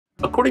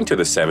According to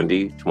the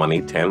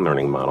 70-20-10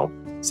 learning model,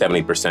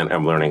 70%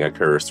 of learning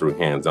occurs through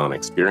hands-on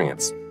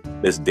experience.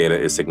 This data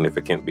is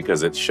significant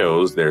because it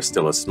shows there's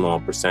still a small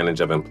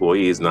percentage of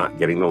employees not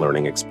getting the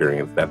learning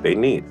experience that they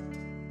need.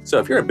 So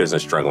if you're a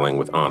business struggling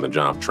with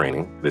on-the-job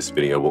training, this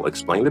video will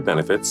explain the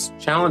benefits,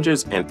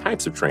 challenges, and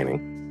types of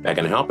training that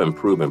can help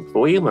improve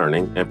employee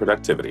learning and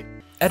productivity.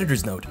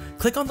 Editor's note,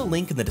 click on the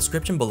link in the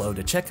description below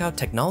to check out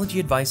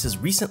TechnologyAdvice's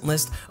recent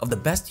list of the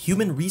best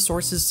human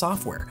resources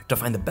software to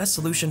find the best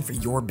solution for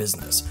your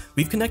business.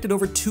 We've connected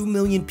over 2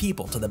 million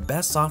people to the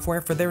best software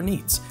for their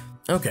needs.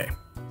 Okay,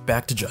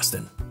 back to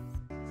Justin.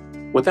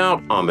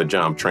 Without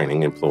on-the-job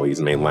training,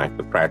 employees may lack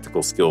the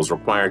practical skills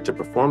required to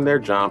perform their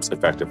jobs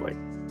effectively.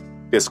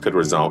 This could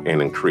result in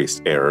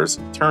increased errors,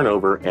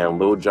 turnover, and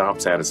low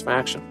job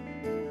satisfaction.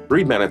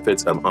 3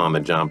 benefits of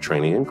on-the-job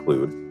training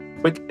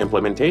include quick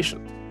implementation,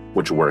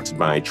 which works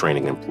by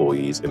training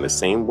employees in the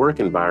same work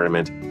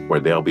environment where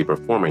they'll be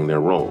performing their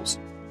roles.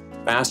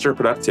 Faster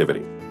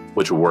productivity,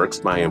 which works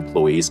by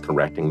employees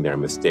correcting their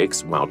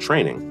mistakes while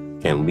training,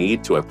 can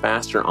lead to a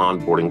faster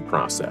onboarding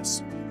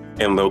process.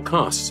 And low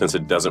cost, since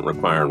it doesn't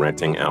require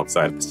renting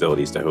outside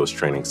facilities to host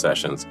training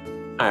sessions,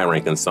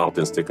 hiring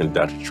consultants to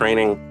conduct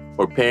training,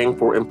 or paying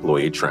for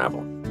employee travel.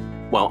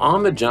 While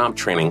on-the-job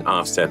training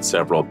offsets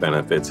several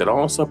benefits, it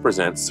also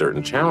presents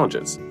certain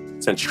challenges.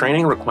 Since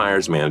training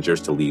requires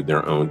managers to leave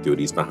their own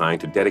duties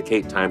behind to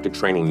dedicate time to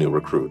training new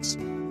recruits.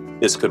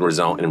 This could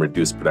result in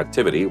reduced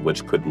productivity,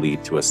 which could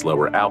lead to a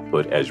slower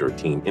output as your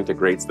team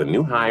integrates the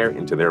new hire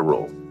into their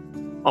role.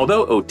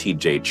 Although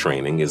OTJ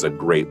training is a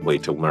great way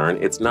to learn,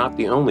 it's not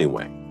the only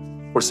way.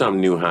 For some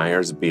new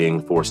hires,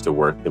 being forced to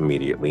work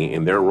immediately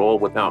in their role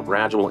without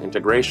gradual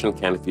integration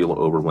can feel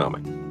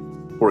overwhelming.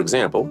 For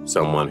example,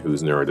 someone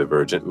who's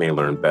neurodivergent may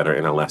learn better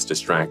in a less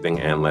distracting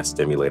and less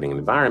stimulating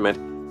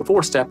environment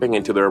before stepping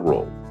into their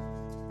role.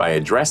 By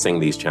addressing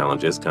these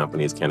challenges,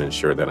 companies can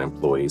ensure that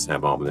employees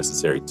have all the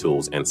necessary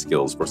tools and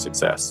skills for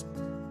success.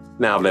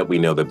 Now that we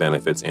know the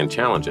benefits and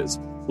challenges,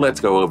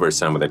 let's go over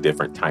some of the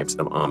different types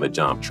of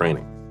on-the-job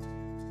training.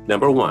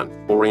 Number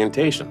 1,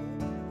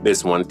 orientation.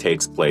 This one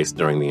takes place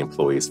during the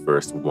employee's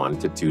first 1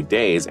 to 2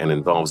 days and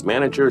involves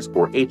managers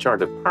or HR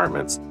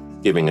departments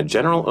giving a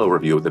general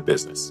overview of the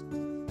business.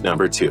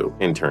 Number 2,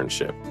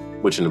 internship,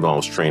 which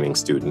involves training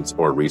students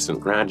or recent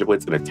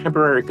graduates in a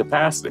temporary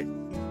capacity.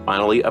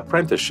 Finally,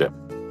 apprenticeship,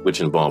 which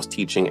involves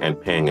teaching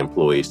and paying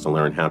employees to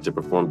learn how to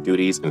perform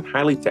duties in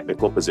highly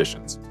technical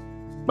positions.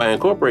 By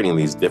incorporating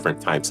these different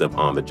types of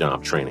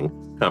on-the-job training,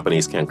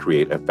 companies can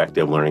create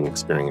effective learning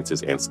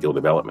experiences and skill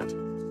development.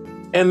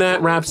 And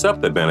that wraps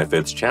up the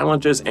benefits,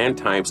 challenges, and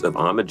types of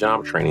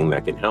on-the-job training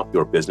that can help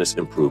your business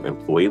improve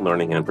employee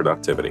learning and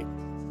productivity.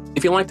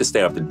 If you'd like to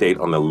stay up to date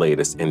on the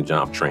latest in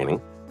job training,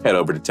 head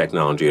over to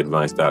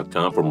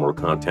TechnologyAdvice.com for more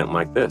content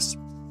like this.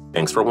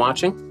 Thanks for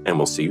watching, and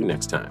we'll see you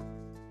next time.